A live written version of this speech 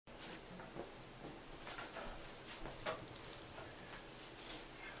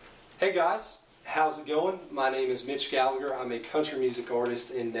Hey guys, how's it going? My name is Mitch Gallagher. I'm a country music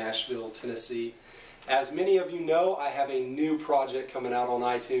artist in Nashville, Tennessee. As many of you know, I have a new project coming out on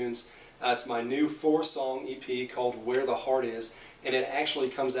iTunes. It's my new 4-song EP called Where the Heart Is, and it actually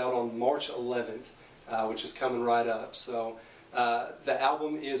comes out on March 11th, which is coming right up. So the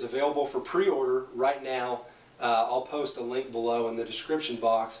album is available for pre-order right now. I'll post a link below in the description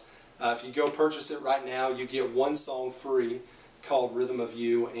box. If you go purchase it right now, you get one song free called Rhythm of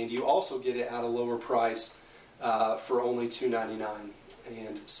You, and you also get it at a lower price for only $2.99.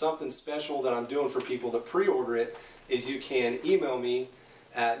 And something special that I'm doing for people that pre-order it is you can email me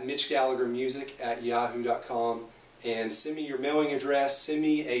at mitchgallaghermusic@yahoo.com and send me your mailing address, send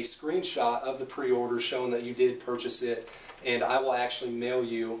me a screenshot of the pre-order showing that you did purchase it, and I will actually mail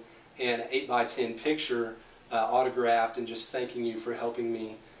you an 8x10 picture autographed and just thanking you for helping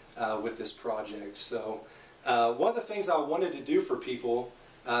me with this project. So one of the things I wanted to do for people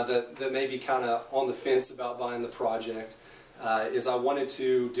that may be kind of on the fence about buying the project is I wanted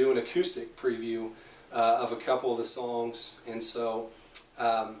to do an acoustic preview of a couple of the songs, and so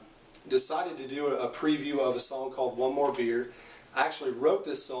decided to do a preview of a song called One More Beer. I actually wrote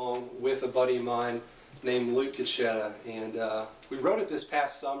this song with a buddy of mine named Luke Cachetta, and we wrote it this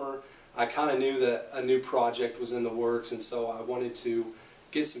past summer. I kind of knew that a new project was in the works, and so I wanted to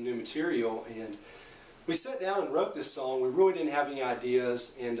get some new material, and we sat down and wrote this song. We really didn't have any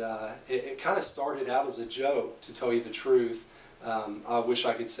ideas, and it kind of started out as a joke, to tell you the truth. I wish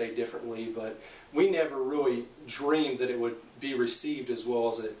I could say differently, but we never really dreamed that it would be received as well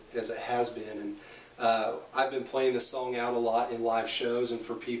as it has been. And I've been playing this song out a lot in live shows and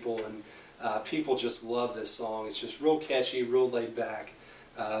for people, and people just love this song. It's just real catchy, real laid back.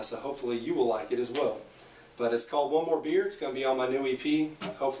 So hopefully you will like it as well. But it's called One More Beer. It's going to be on my new EP.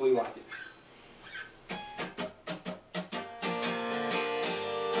 Hopefully you like it.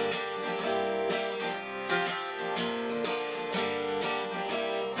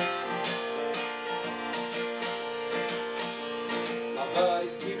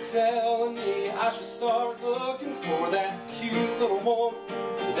 Buddies keep telling me I should start looking for that cute little woman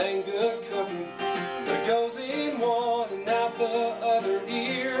with dang good cooking, but it goes in one and out the other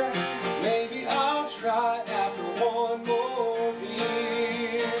ear. Maybe I'll try after one more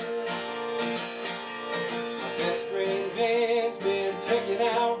beer. My best friend Van's been picking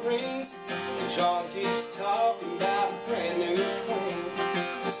out rings, and John keeps talking about a brand new thing.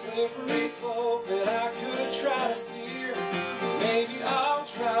 It's a slippery slope that I could try to steer. Maybe I'll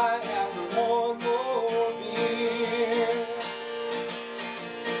try after one more beer.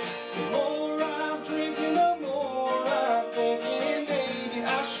 The more I'm drinking, the more I'm thinking maybe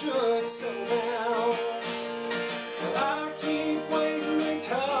I should settle down. But I keep waiting and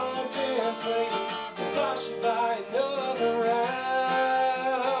contemplating if I should buy another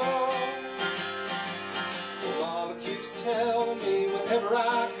round. Mama keeps telling me whenever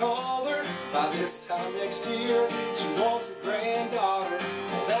I call her, by this time next year, she wants a granddaughter.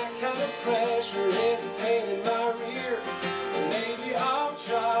 Well, that kind of pressure is a pain in my rear. And maybe I'll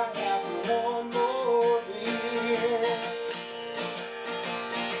try after one more beer.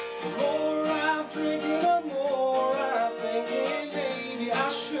 The more I'm drinking, the more I'm thinking maybe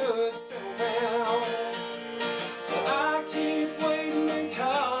I should settle down. But I keep waiting and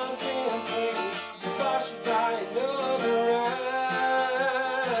contemplating if I should buy another round.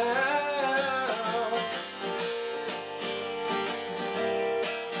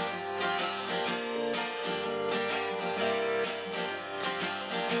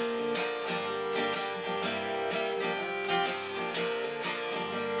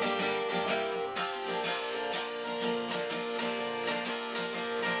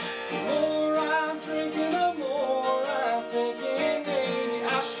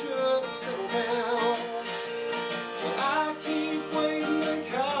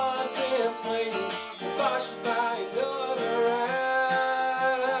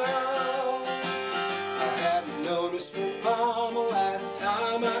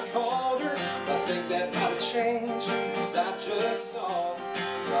 Cause I just saw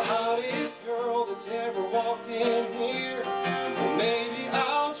the hottest girl that's ever walked in here. Well, maybe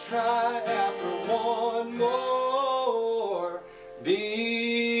I'll try after one more beer.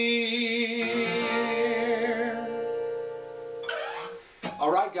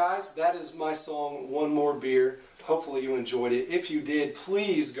 Alright guys, that is my song One More Beer. Hopefully you enjoyed it. If you did,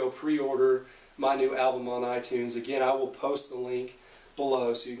 please go pre-order my new album on iTunes. Again, I will post the link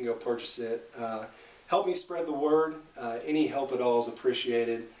below so you can go purchase it. Help me spread the word. Any help at all is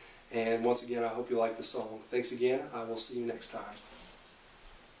appreciated. And once again, I hope you like the song. Thanks again. I will see you next time.